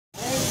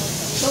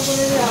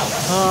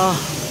हाँ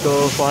तो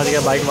पहुँच गया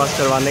बाइक वॉश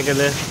करवाने के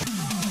लिए।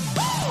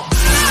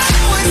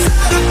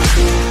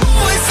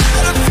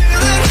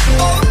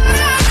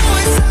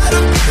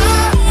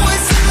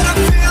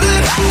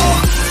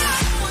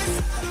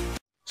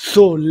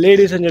 So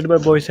ladies and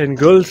gentlemen, boys and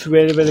girls,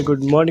 very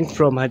good morning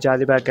from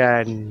hazaribagh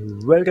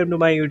and welcome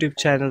to my YouTube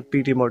channel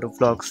PT Moto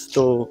Vlogs।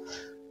 तो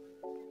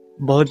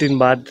बहुत दिन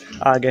बाद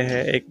आ गए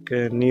हैं एक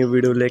न्यू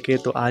वीडियो लेके।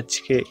 तो आज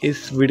के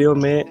इस वीडियो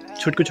में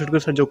छुटकू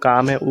सा जो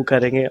काम है वो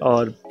करेंगे।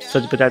 और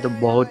सच बताए तो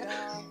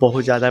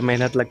बहुत ज़्यादा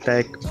मेहनत लगता है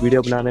एक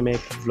वीडियो बनाने में, एक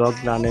व्लॉग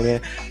बनाने में।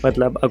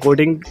 मतलब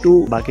अकॉर्डिंग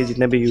टू बाकी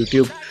जितने भी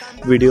यूट्यूब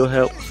वीडियो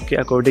है उसके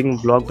अकॉर्डिंग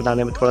व्लॉग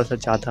बनाने में थोड़ा सा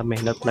ज़्यादा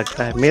मेहनत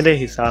लगता है मेरे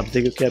हिसाब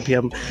से, क्योंकि अभी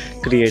हम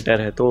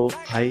क्रिएटर हैं तो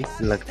भाई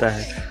लगता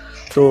है।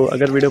 तो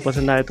अगर वीडियो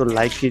पसंद आए तो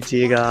लाइक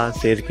कीजिएगा,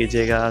 शेयर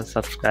कीजिएगा,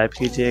 सब्सक्राइब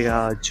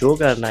कीजिएगा, जो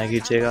करना है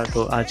कीजिएगा।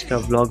 तो आज का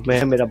व्लॉग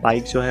में मेरा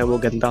बाइक जो है वो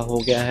गंदा हो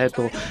गया है,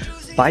 तो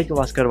बाइक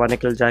वॉश करवाने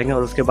के लिए जाएंगे।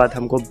 और उसके बाद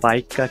हमको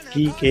बाइक का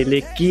की के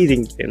लिए की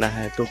रिंग लेना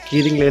है, तो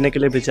की रिंग लेने के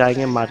लिए भी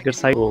जाएंगे मार्केट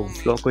साइड। तो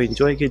व्लॉग को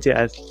एंजॉय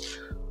कीजिए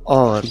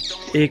और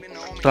एक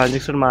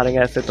ट्रांजेक्शन मारेंगे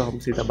ऐसे तो हम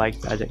सीधा बाइक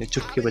पे आ जाएंगे,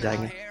 चुटकी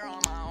बजाएंगे।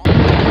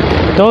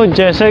 तो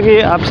जैसा कि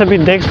आप सभी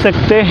देख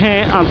सकते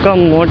हैं आपका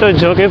मोटो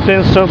जो कि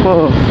फ्रेंड्स को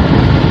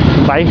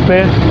बाइक पे,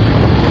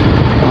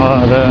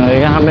 और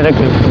यहाँ मेरे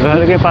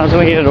घर के पास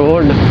में ये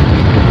रोड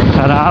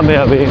ख़राब है।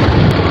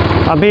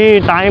 अभी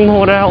टाइम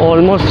हो रहा है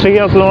ऑलमोस्ट 3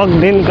 o'clock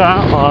दिन का,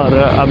 और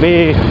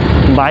अभी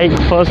बाइक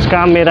फर्स्ट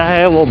काम मेरा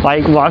है वो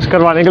बाइक वॉश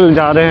करवाने के लिए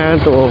जा रहे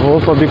हैं। तो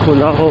होप अभी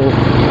खुला हो,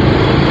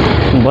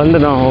 बंद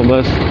ना हो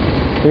बस,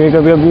 क्योंकि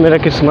कभी मेरा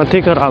किस्मत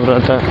ही ख़राब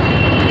रहता है।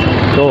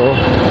 तो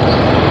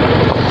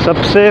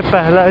सबसे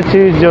पहला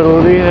चीज़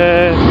ज़रूरी है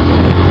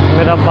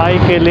मेरा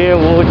बाइक के लिए,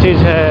 वो चीज़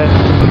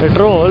है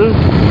पेट्रोल।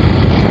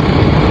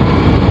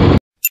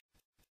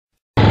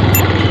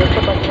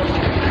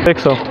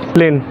 100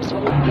 plane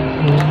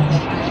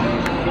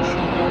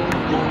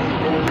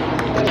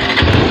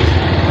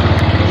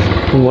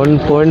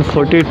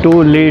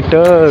 1.42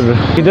 litre.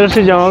 किधर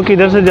से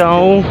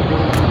जाऊँ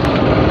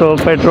तो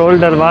पेट्रोल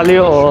डलवा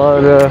लियो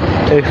और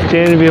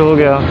एक्सचेंज भी हो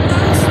गया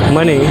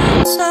मनी।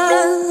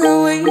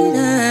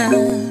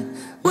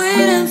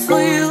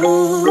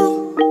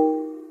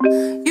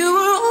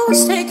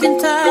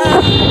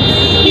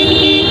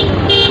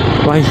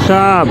 भाई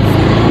साहब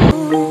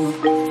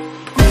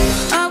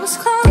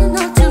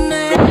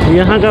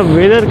यहाँ का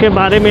वेदर के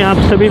बारे में आप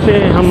सभी से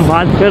हम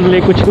बात कर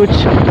ले कुछ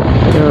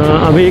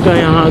अभी का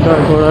यहाँ का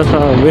थोड़ा सा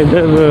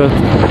वेदर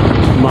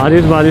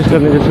बारिश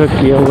करने जैसा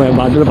किया हुआ है,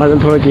 बादल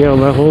थोड़ा किया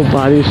हुआ है, हो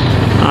बारिश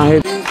आए।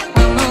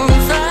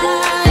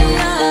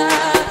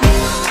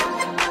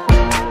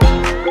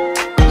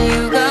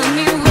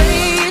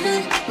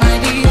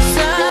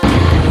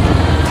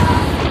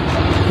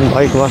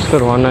 बाइक वॉश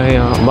करवाना है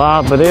यहाँ,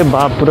 बाप रे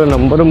बाप, पूरा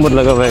नंबर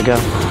लगा हुआ है क्या।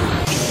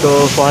 तो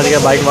पहुँच गया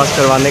बाइक वॉश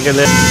करवाने के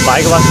लिए।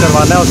 बाइक वॉश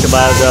करवाना है, उसके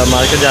बाद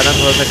मार्केट जाना,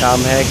 थोड़ा सा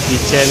काम है,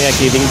 किचन या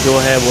कीरिंग जो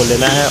है वो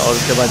लेना है। और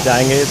उसके बाद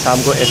जाएंगे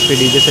शाम को SP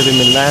DJ से भी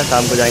मिलना है,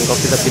 शाम को जाएंगे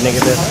कॉफ़ी सब पीने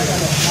के लिए।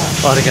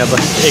 और क्या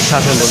बस एक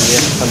साथ में बोल दिया,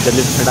 हम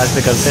जल्दी से फटाक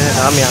से करते हैं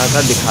काम यहाँ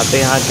का, दिखाते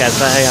हैं यहाँ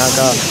कैसा है यहाँ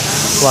का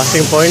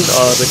वॉशिंग पॉइंट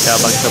और क्या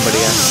बाकी सब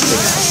बढ़िया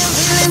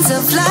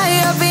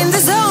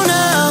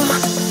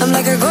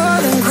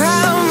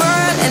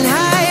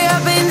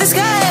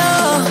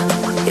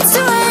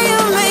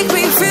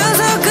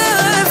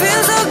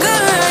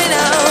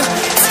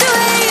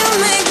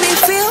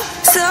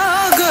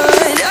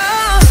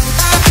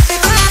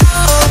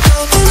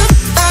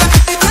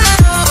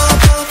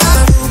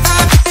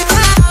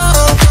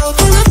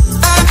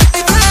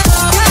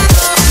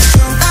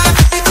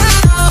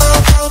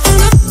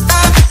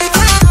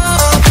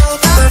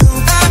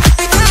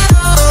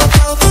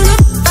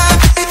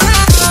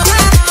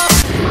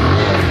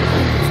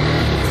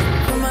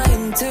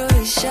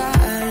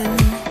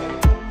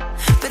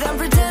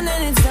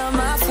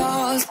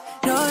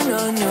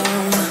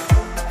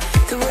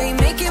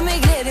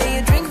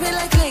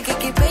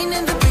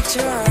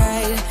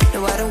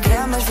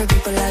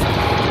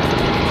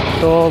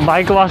तो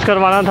बाइक वॉश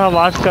करवाना था,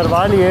 वॉश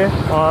करवा लिए।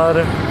 और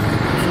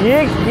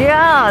ये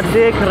क्या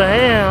देख रहे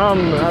हैं हम,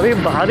 अभी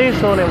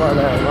बारिश होने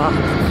वाला है। वाह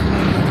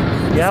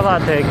क्या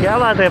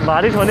बात है,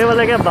 बारिश होने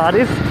वाला है क्या।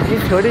 बारिश की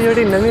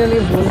छोटी नन्ही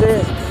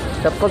बूंदें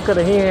टपक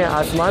रही हैं,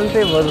 आसमान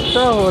से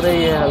वर्षा हो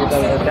रही है हल्का,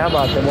 क्या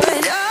बात है।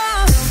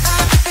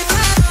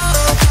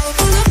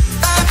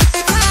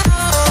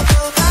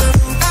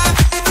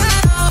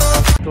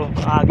 तो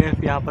आगे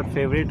यहाँ पर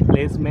फेवरेट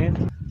प्लेस में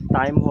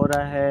टाइम हो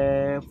रहा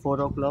है 4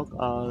 o'clock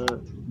और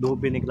धूप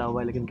भी निकला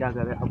हुआ है, लेकिन क्या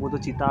करें, अब वो तो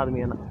चीता आदमी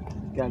है ना,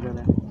 क्या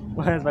करें।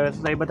 वैसे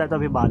सही बताया तो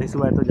अभी बारिश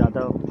हुआ है तो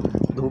ज़्यादा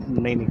धूप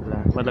नहीं निकला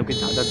है, मतलब कि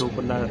ज़्यादा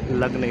धूप ना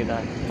लग नहीं रहा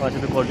है। और ऐसे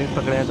तो कोल्ड ड्रिंक्स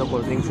पकड़े हैं तो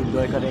कोल्ड ड्रिंक्स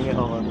इंजॉय करेंगे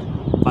और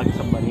बाकी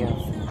सब बढ़िया।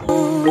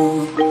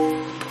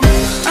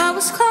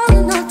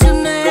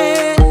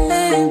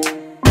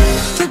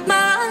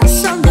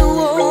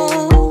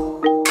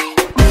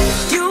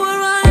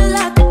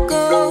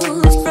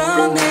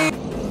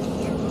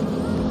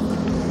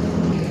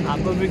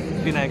 आपको भी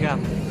पीना है क्या?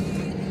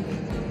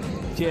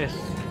 चीयर्स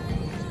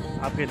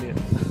आपके लिए।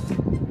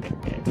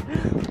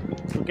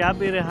 तो क्या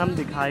पी रहे हम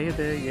दिखा ही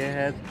थे, ये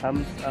है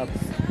थम्स अप।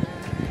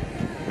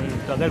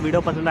 तो अगर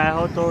वीडियो पसंद आया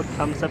हो तो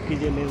थम्स अप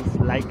कीजिए,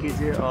 मीन्स लाइक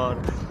कीजिए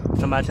और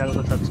हमारे चैनल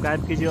को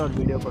सब्सक्राइब कीजिए और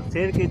वीडियो को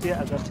शेयर कीजिए।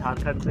 अगर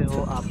झारखंड से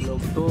हो आप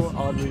लोग तो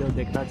और वीडियो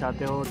देखना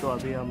चाहते हो तो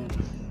अभी हम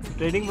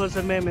ट्रेनिंग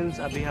वर्जन में, मीन्स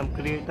अभी हम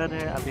क्रिएटर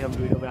हैं, अभी हम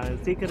वीडियो बनाने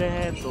सीख रहे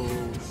हैं। तो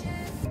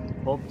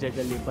होप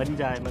जल्दी बन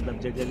जाए, मतलब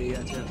जल्दी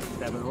अच्छे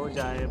सब्सक्राइबर हो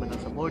जाए, मतलब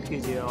सपोर्ट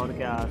कीजिए और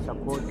क्या,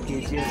 सपोर्ट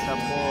कीजिए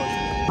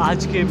सपोर्ट।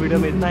 आज के वीडियो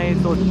में इतना ही,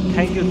 तो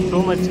thank you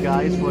so much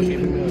guys for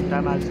giving me your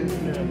time. I will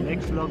see you in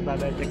next vlog. Bye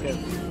bye, take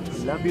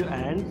care, love you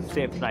and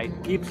safe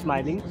ride, keep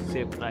smiling,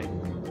 safe ride,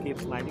 keep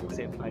smiling,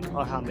 safe ride.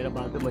 और हाँ, मेरा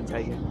बात पे मत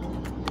जाइए।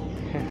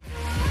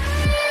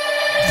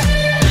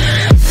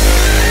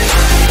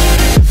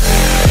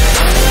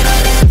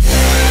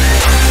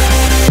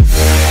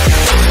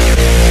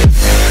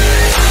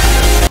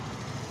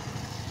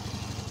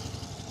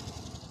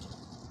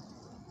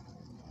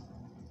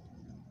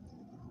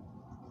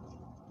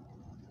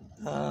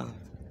 हाँ,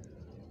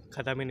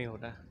 ख़त्म ही नहीं हो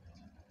रहा।